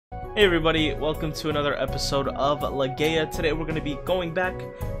Hey everybody, welcome to another episode of Legaia. Today we're going to be going back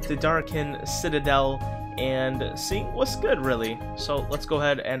to Darkin Citadel and seeing what's good, really. So let's go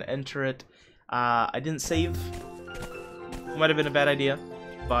ahead and enter it. I didn't save. Might have been a bad idea,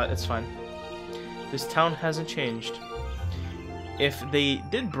 but it's fine. This town hasn't changed. If they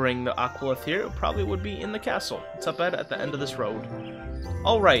did bring the Aqualith here, it probably would be in the castle. It's up at the end of this road.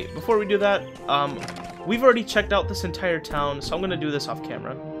 Alright, before we do that, we've already checked out this entire town, so I'm going to do this off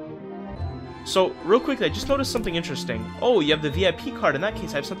camera. So, real quick, I just noticed something interesting. Oh, you have the VIP card. In that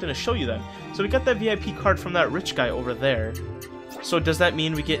case, I have something to show you then. So we got that VIP card from that rich guy over there. So does that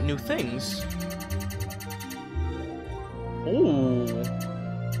mean we get new things? Oh,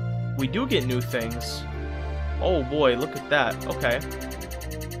 we do get new things. Oh boy, look at that. Okay.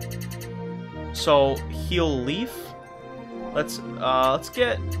 So, heal leaf. Let's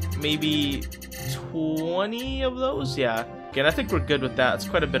get maybe 20 of those. Yeah. Again, I think we're good with that. It's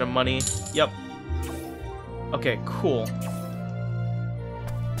quite a bit of money. Yep. Okay, cool.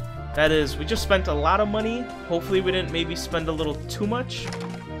 That is, we just spent a lot of money. Hopefully we didn't maybe spend a little too much.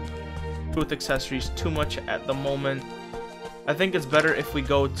 With accessories, too much at the moment. I think it's better if we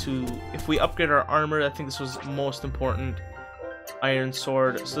if we upgrade our armor. I think this was most important. Iron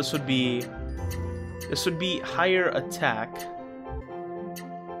sword. So this would be higher attack.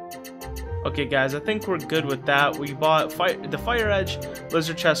 Okay, guys, I think we're good with that. We bought the Fire Edge,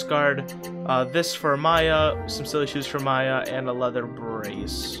 Lizard Chest Guard, this for Maya, some silly shoes for Maya, and a leather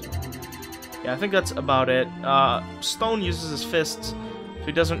brace. Yeah, I think that's about it. Stone uses his fists, so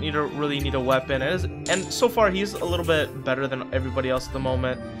he doesn't really need a weapon. And so far, he's a little bit better than everybody else at the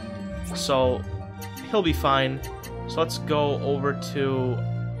moment, so he'll be fine. So let's go over to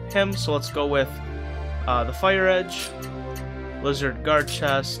him. So let's go with the Fire Edge, Lizard Guard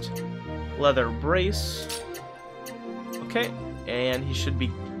Chest, leather brace. Okay, and he should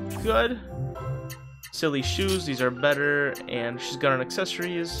be good. Silly shoes, these are better, and she's got on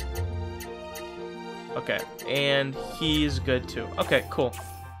accessories. Okay, and he's good too. Okay, cool.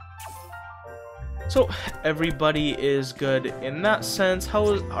 So everybody is good in that sense.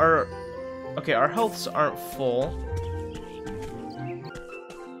 How is our... Okay, our healths aren't full.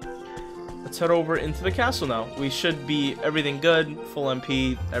 Let's head over into the castle now. We should be everything good, full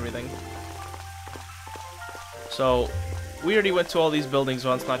MP, everything. So, we already went to all these buildings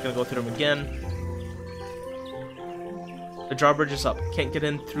once, not going to go through them again. The drawbridge is up. Can't get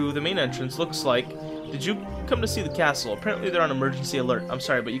in through the main entrance, looks like. Did you come to see the castle? Apparently they're on emergency alert. I'm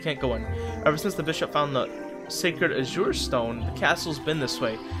sorry, but you can't go in. Ever since the bishop found the sacred azure stone, the castle's been this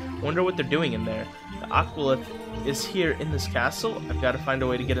way. Wonder what they're doing in there. The Aqualith is here in this castle. I've got to find a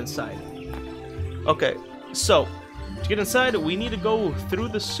way to get inside. Okay, so, to get inside, we need to go through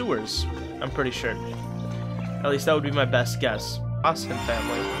the sewers, I'm pretty sure. At least that would be my best guess. Austin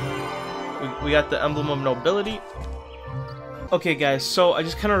family. We got the emblem of nobility. Okay, guys, so I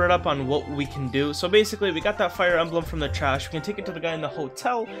just kind of read up on what we can do. So basically, we got that fire emblem from the trash. We can take it to the guy in the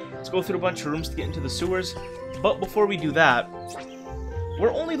hotel. Let's go through a bunch of rooms to get into the sewers. But before we do that,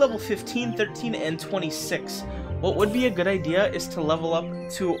 we're only level 15, 13, and 26. What would be a good idea is to level up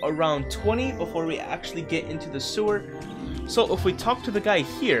to around 20 before we actually get into the sewer. So if we talk to the guy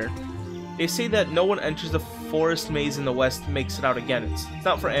here, they say that no one enters the forest maze in the west makes it out again. It's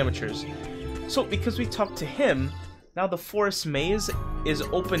not for amateurs. So because we talked to him, now the forest maze is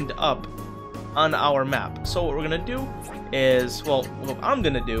opened up on our map. So what we're gonna do is, well, what I'm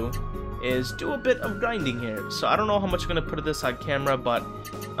gonna do is do a bit of grinding here. So I don't know how much I'm gonna put of this on camera, but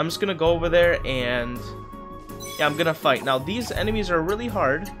I'm just gonna go over there and yeah, I'm gonna fight. Now these enemies are really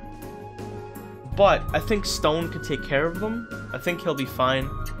hard, but I think Stone could take care of them. I think he'll be fine.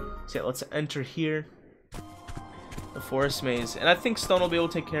 So yeah, let's enter here. The forest maze. And I think Stone will be able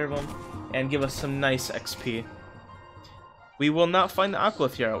to take care of him and give us some nice XP. We will not find the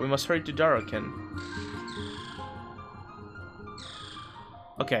Aqualith here. We must hurry to Darkin.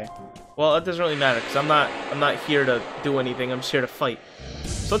 Okay. Well, it doesn't really matter because I'm not here to do anything. I'm just here to fight.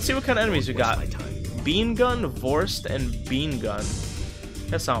 So let's see what kind of enemies we got. Bean gun, Vorst, and bean gun.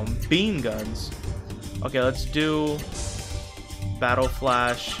 That sound bean guns. Okay, let's do battle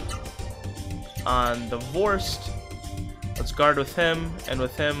flash on the Vorst. Let's guard with him, and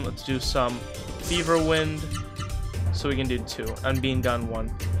with him, let's do some fever wind. So we can do 2, and bean gun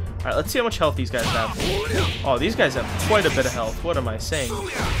 1. Alright, let's see how much health these guys have. Oh, these guys have quite a bit of health. What am I saying?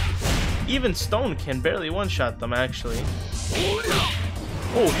 Even Stone can barely one-shot them, actually.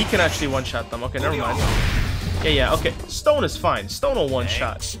 Oh, he can actually one-shot them. Okay, never mind. Yeah, okay. Stone is fine. Stone will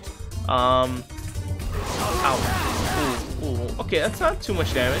one-shot. Ow. Ooh. Okay, that's not too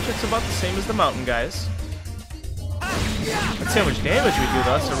much damage. It's about the same as the mountain guys. Let's see how much damage we do,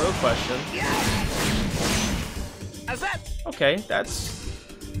 that's a real question. Okay, that's...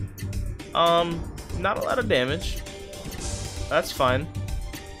 not a lot of damage. That's fine.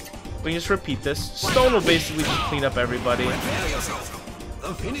 We can just repeat this. Stone will basically just clean up everybody.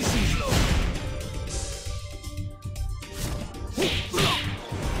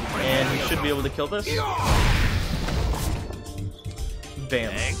 And we should be able to kill this.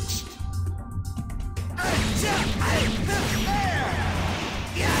 Bam.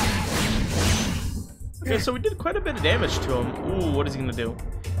 Okay, so we did quite a bit of damage to him. Ooh, what is he gonna do?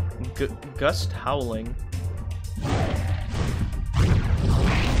 Gust Howling.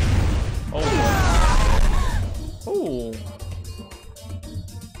 Oh. Oh.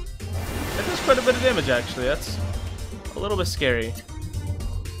 That does quite a bit of damage, actually. That's a little bit scary.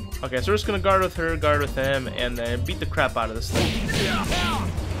 Okay, so we're just gonna guard with her, guard with him, and then beat the crap out of this thing.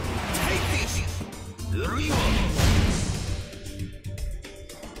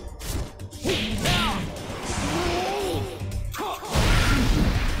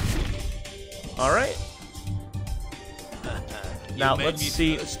 Alright. Now, let's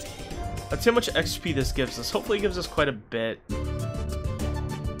see. Let's see how much XP this gives us. Hopefully it gives us quite a bit.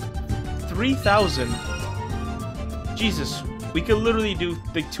 3,000. Jesus. We could literally do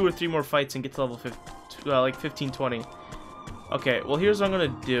like 2 or 3 more fights and get to level 50, like 15, 20. Okay, well here's what I'm gonna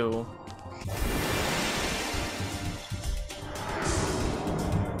do.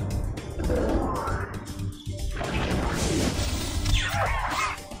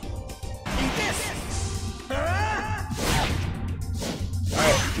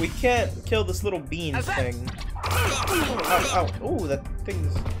 Alright, we can't kill this little bean thing. Ow, ow. Ooh, that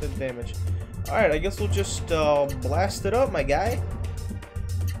thing did damage. Alright, I guess we'll just blast it up, my guy.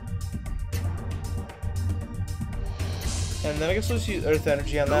 And then I guess we'll just use Earth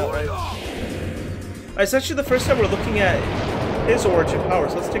Energy on that, right? Alright, it's actually the first time we're looking at his origin power,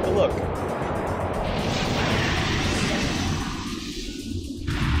 so let's take a look.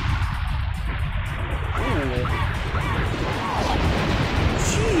 Ooh.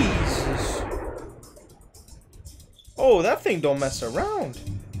 Jesus. Oh, that thing don't mess around.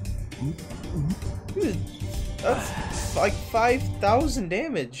 Dude, that's like 5,000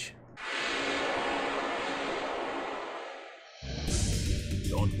 damage.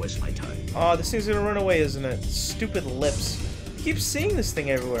 Don't waste my time. Oh, this thing's gonna run away, isn't it? Stupid lips. I keep seeing this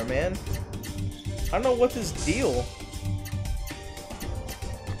thing everywhere, man. I don't know what this deal.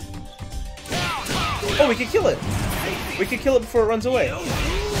 Oh, we can kill it. We can kill it before it runs away. I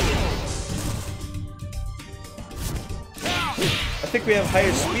think we have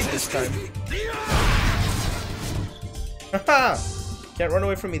higher speed this time. Haha! Can't run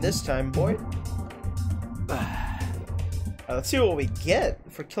away from me this time, boy. Let's see what we get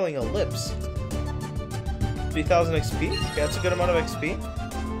for killing a lips. 3,000 XP? Okay, that's a good amount of XP.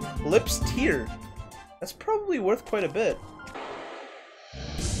 Lips tier. That's probably worth quite a bit.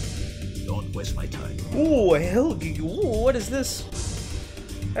 Don't waste my time. Ooh, hell, ooh, what is this?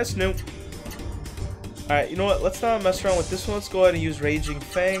 That's new. Alright, you know what? Let's not mess around with this one. Let's go ahead and use Raging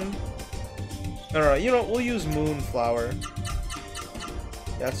Fang. No, you know what? We'll use Moonflower.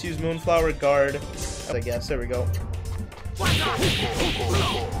 Yeah, let's use Moonflower Guard. I guess. There we go. Okay,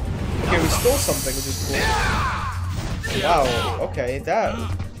 we stole something, which is cool. Wow, okay, that's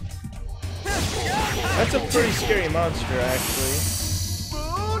a pretty scary monster, actually.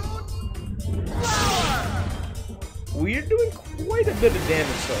 We're doing quite a bit of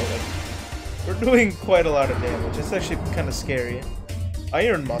damage, though. Like, we're doing quite a lot of damage. It's actually kind of scary.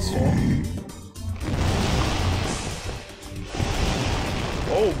 Iron Muscle.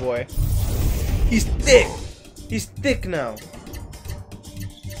 Oh boy. He's thick! He's thick now.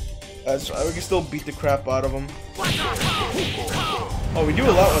 So we can still beat the crap out of him. Oh, we do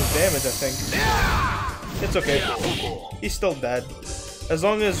a lot less damage, I think. It's okay. He's still dead. As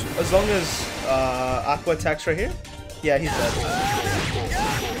long as Aqua attacks right here. Yeah, he's dead.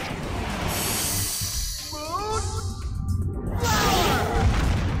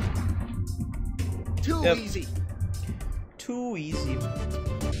 Too easy. Too easy.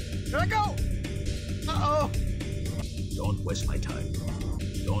 Here I go. Uh-oh. Don't waste my time.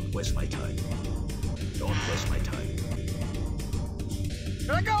 Don't waste my time. Don't waste my time.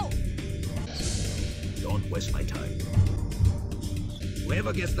 Here I go. Don't waste my time.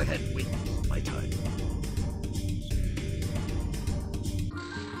 Whoever gets the head wins my time.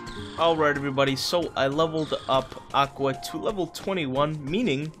 Alright, everybody, so I leveled up Aqua to level 21,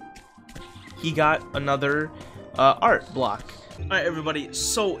 meaning he got another art block. Alright, everybody,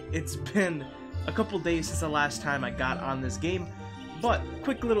 so it's been a couple days since the last time I got on this game. But,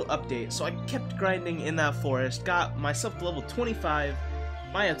 quick little update. So I kept grinding in that forest, got myself to level 25,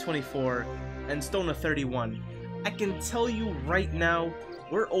 Maya 24, and Stone to 31. I can tell you right now,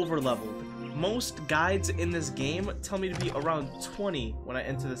 we're over leveled. Most guides in this game tell me to be around 20 when I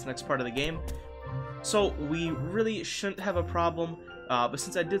enter this next part of the game. So we really shouldn't have a problem, but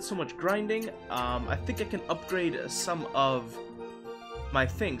since I did so much grinding, I think I can upgrade some of my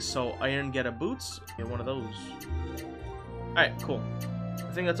things. So Iron Geta boots, get one of those. Alright, cool.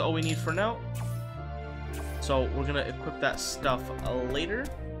 I think that's all we need for now. So we're gonna equip that stuff later.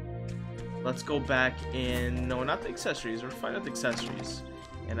 Let's go back in, no, not the accessories, we're fine with the accessories.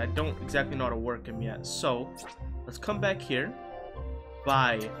 And I don't exactly know how to work them yet. So, let's come back here,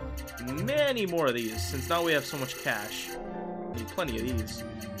 buy many more of these, since now we have so much cash. I need plenty of these,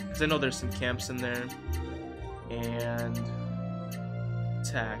 because I know there's some camps in there. And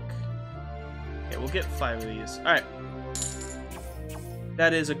attack. Okay, we'll get 5 of these. Alright.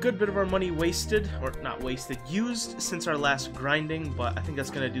 That is a good bit of our money wasted, or not wasted, used since our last grinding, but I think that's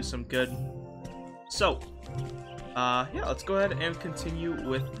going to do some good. So, yeah, let's go ahead and continue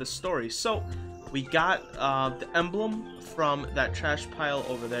with the story. So, we got the emblem from that trash pile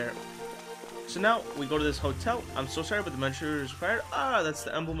over there. So now, we go to this hotel. I'm so sorry, but the mention is required. Ah, that's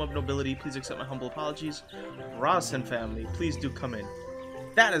the emblem of nobility. Please accept my humble apologies. Rosen family, please do come in.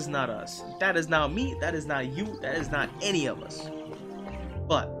 That is not us. That is not me. That is not you. That is not any of us.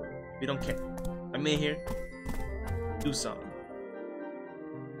 But, we don't care. I'm in here. Do something.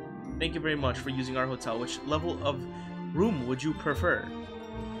 Thank you very much for using our hotel. Which level of room would you prefer?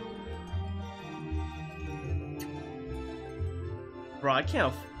 Bro, I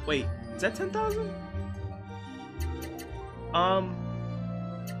can't. Wait, is that 10,000? I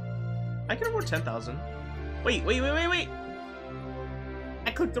can afford 10,000. Wait.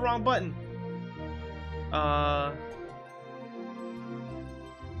 I clicked the wrong button.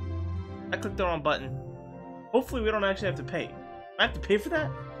 I clicked the wrong button. Hopefully we don't actually have to pay. I have to pay for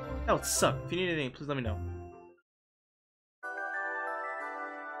that? That would suck. If you need anything, please let me know.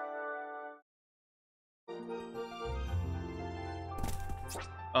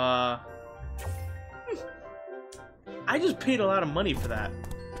 I just paid a lot of money for that.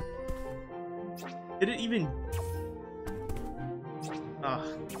 Did it even...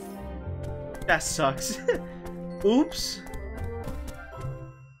 that sucks. Oops.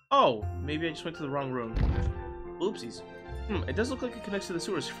 Oh, maybe I just went to the wrong room. Oopsies. It does look like it connects to the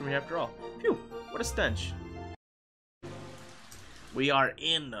sewers from here after all. Phew, what a stench. We are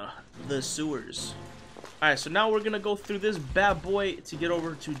in the sewers. Alright, so now we're gonna go through this bad boy to get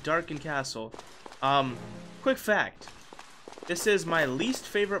over to Darken Castle. Quick fact. This is my least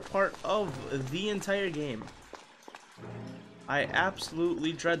favorite part of the entire game. I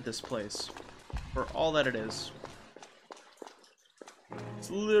absolutely dread this place. For all that it is. It's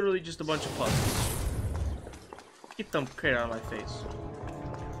literally just a bunch of puzzles. Get them crate out of my face.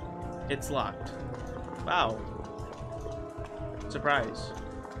 It's locked. Wow. Surprise.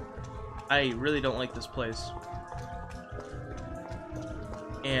 I really don't like this place.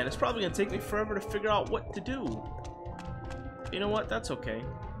 And it's probably gonna take me forever to figure out what to do. You know what? That's okay.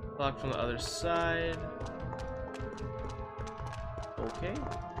 Locked from the other side. Okay.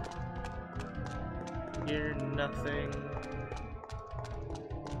 Here, nothing.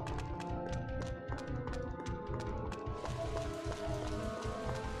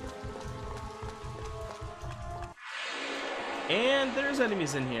 And there's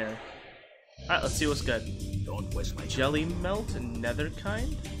enemies in here. Alright, let's see what's good. Don't waste my time. Jelly melt and nether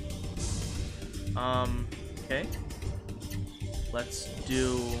kind. Okay. Let's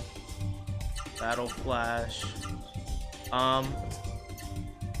do battle flash.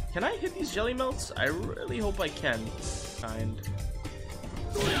 Can I hit these jelly melts? I really hope I can. Kind.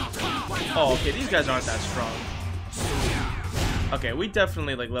 Oh, okay, these guys aren't that strong. Okay, we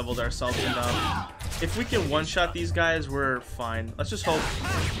definitely like leveled ourselves enough. If we can one-shot these guys, we're fine. Let's just hope.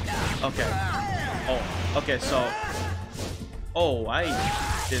 Okay. Oh, okay, so... Oh, I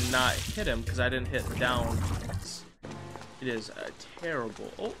did not hit him because I didn't hit down. It is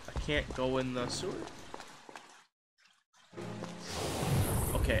terrible. Oh, I can't go in the sewer.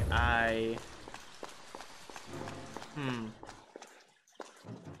 Okay,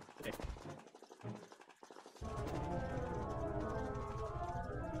 Okay.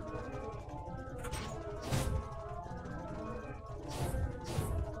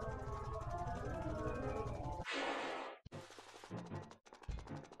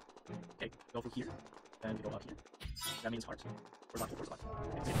 Okay, go from here, and go up here. That means hearts. Or lock, or lock.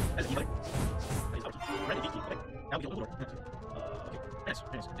 Okay, that's the key, right? Right, the key, okay. Now we can open the door. Okay, nice,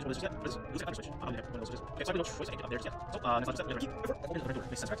 nice. What is that? What is that? Switch. One of those is. Okay, so I have to go choice. I can get up there. Yeah. So, next step, we have our key. Open the red door.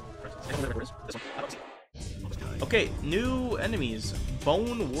 Makes sense, right? Right. I don't know where the door is. This one. I don't see it. Okay, new enemies.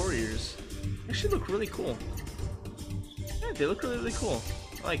 Bone Warriors. They actually look really cool. Yeah, they look really, really cool.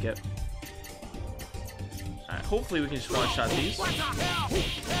 I like it. Alright, hopefully we can just one-shot these.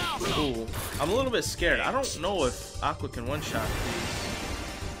 Ooh, I'm a little bit scared. I don't know if Aqua can one-shot these.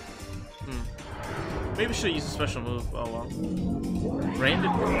 Maybe we should use a special move. Oh well. Branded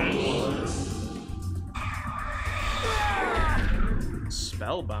Warriors.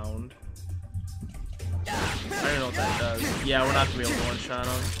 Spellbound. I don't know what that does. Yeah, we're not gonna be able to one-shot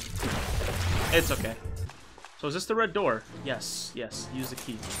them. It's okay. So is this the red door? Yes, yes. Use the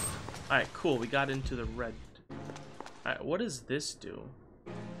key. Alright, cool. We got into the red. Alright, what does this do?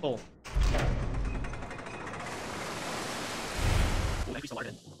 Pull. Oh, increase the water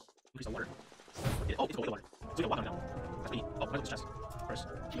in. Increase the water. Oh, it's cool, the water. So we got water now. That's what we need. Oh, let's go to the chest. First.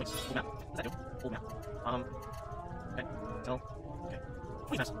 Full map. What does that do? Full map. Okay. Tell. Okay.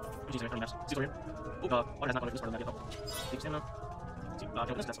 Please maps. Please use maps. See over here. Oh, water has not gone this part of the map yet though. Deep stamina. See,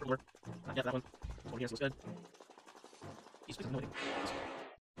 okay, this, that's the door. Yeah, that one. Over here, so it's good. These places, no idea.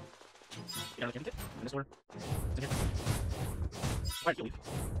 Yeah, okay, and this door. It's in here. Alright, you'll leave.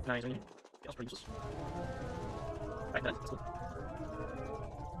 Nice, anything else pretty useless. Alright, that's cool.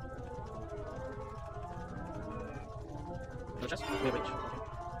 Another chest? Wait, okay.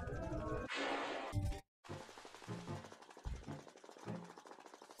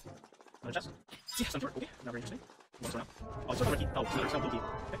 Another chest? Yeah, some door. Okay, not very interesting. What's around? Oh, it's still a key. Oh, it's not blue key.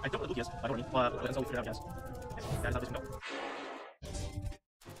 Okay, I don't know what the blue key is. I don't know. That's how we figured out, guys. Okay, that is how this can go.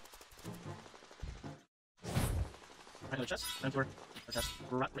 Another chest, another door, a chest,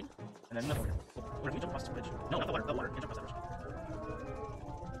 rat ring, and then another one here. Oh, what if we jump across this bridge? No, not the water, the water. Can't jump across that bridge.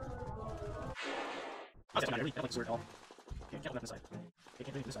 Oh, that's not matter. I don't like the sword at all. Okay, can't go that side. Okay,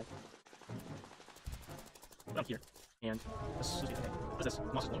 can't go this side. Put up here. And this is okay. What is this?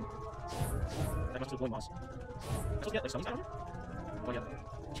 Moss is glowing. That must be glowing moss. I'm supposed to get like stones down here? Oh yeah.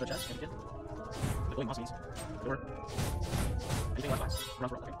 The chest, can't get. The glowing moss means the door. Anything left last. Run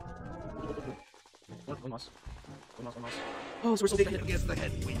for it, okay. Glowing moss. Oh, so we're still taking it against the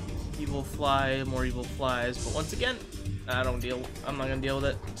head. Evil fly, more evil flies. But once again, I'm not gonna deal with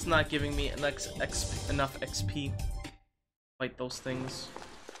it. It's not giving me enough XP. Fight those things.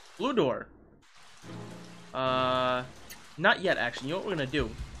 Blue door. Not yet actually. You know what we're gonna do?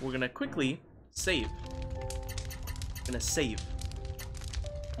 We're gonna quickly save. We're gonna save.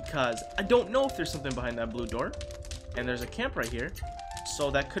 Because I don't know if there's something behind that blue door. And there's a camp right here. So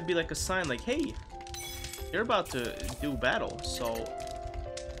that could be like a sign like, hey, you're about to do battle, so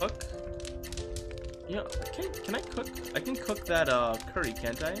cook. Yeah, can I cook? I can cook that curry,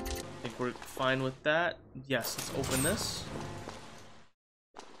 can't I? I think we're fine with that. Yes, let's open this.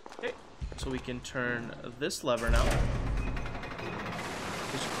 Okay, so we can turn this lever now.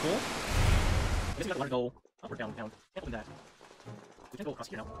 Which is cool. I guess we gotta go up or down. Can't open that. We can go across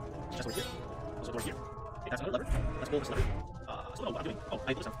here now. Just over here. Also over here. Okay, that's another lever. Let's pull this lever. So what I'm doing. Oh,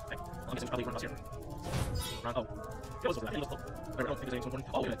 I put this down. Okay. I'm guessing probably run across here. Run, oh. It was over there. I think it was flow. I don't think there's anything important.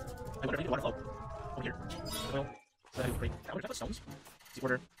 Oh, wait a minute. I wonder if I need the water flow. Over here. Well, I do great. I wonder if I put stones. See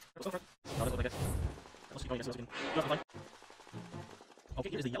order. What's over? No, this looks like it. Let's keep going. Yes, let's keep going. Fine. Okay,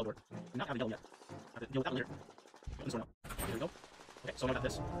 here's the yellow door. We not have the yellow yet. I have to deal with that later. Open this door now. Here we go. Okay, so now I got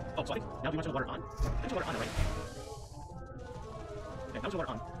this. Oh, so I think now we want to turn the water on. I turn the water on, right? Okay, now turn the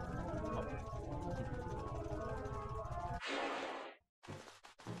water on. Oh.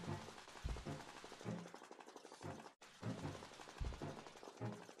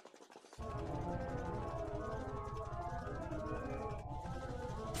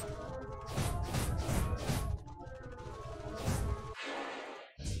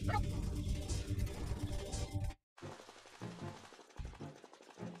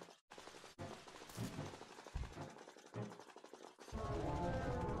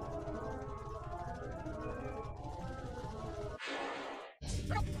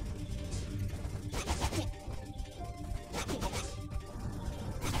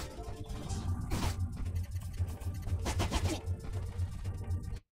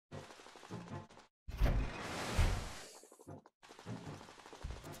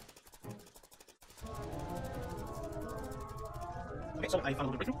 Okay, so I found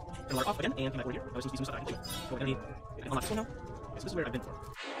a little breakthrough. Turn water off again, and come back over here. There seems to be some stuff I can do. So we're gonna need to unlock this one now. Okay, so this is where I've been for.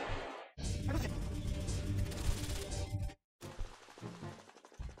 Okay,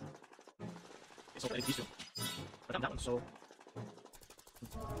 so I think these two. But not that one, so.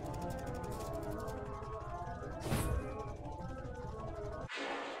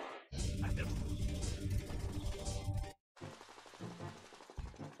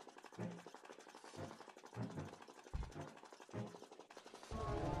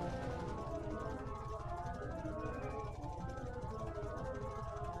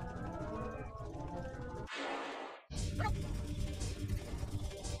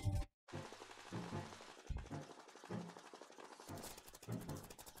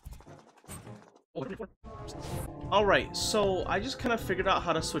 Alright, so I just kind of figured out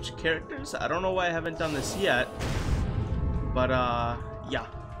how to switch characters. I don't know why I haven't done this yet. But, yeah.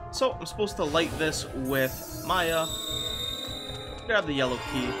 So, I'm supposed to light this with Maya. Grab the yellow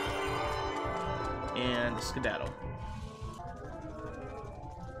key. And skedaddle.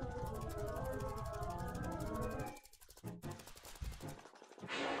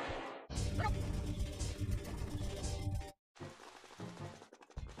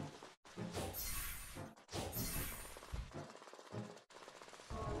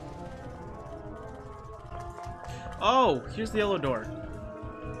 Oh, here's the yellow door.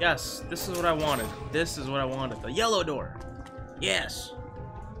 Yes, this is what I wanted. This is what I wanted. The yellow door. Yes.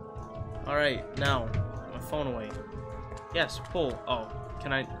 Alright, now, my phone away. Yes, pull. Oh,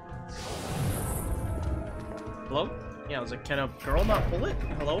 can I... Hello? Yeah, I was like, can a girl not pull it?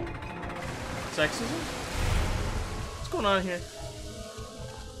 Hello? Sexism? What's going on here?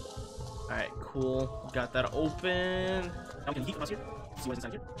 Alright, cool. Got that open. Now we can heat across here. See what's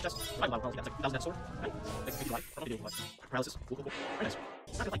inside here. Just right, wow, that's like 1,000 sword. Right? Like, maybe life. I don't know what to do. Paralysis. Cool, cool, cool. Very nice.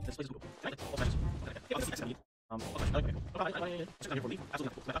 Not gonna like this place is cool. Right? All smashes. Okay, I'll see this. Okay, okay. Check out here for leave.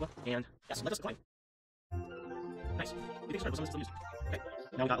 Absolutely cool. And yes, let us climb. Nice. We think some of this still used. Okay.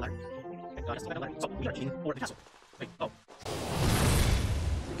 Now we got a ladder. Okay, got a ladder. So we are aiming for the castle. Wait, oh.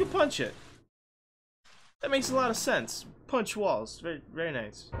 You can punch it. That makes a lot of sense. Punch walls. Very, very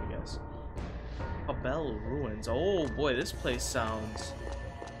nice, I guess. Bell Ruins. Oh boy, this place sounds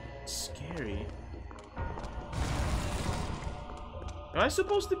scary. Am I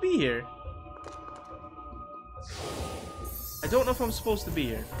supposed to be here? I don't know if I'm supposed to be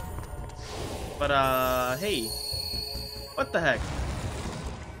here. But, hey. What the heck?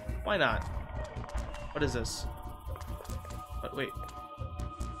 Why not? What is this? But wait.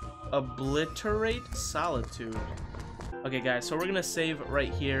 Obliterate Solitude. Okay guys, so we're gonna save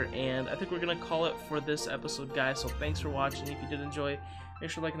right here, and I think we're gonna call it for this episode, guys. So thanks for watching. If you did enjoy, make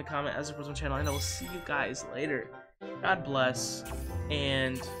sure to like and comment as support my channel, and I will see you guys later. God bless,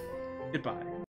 and goodbye.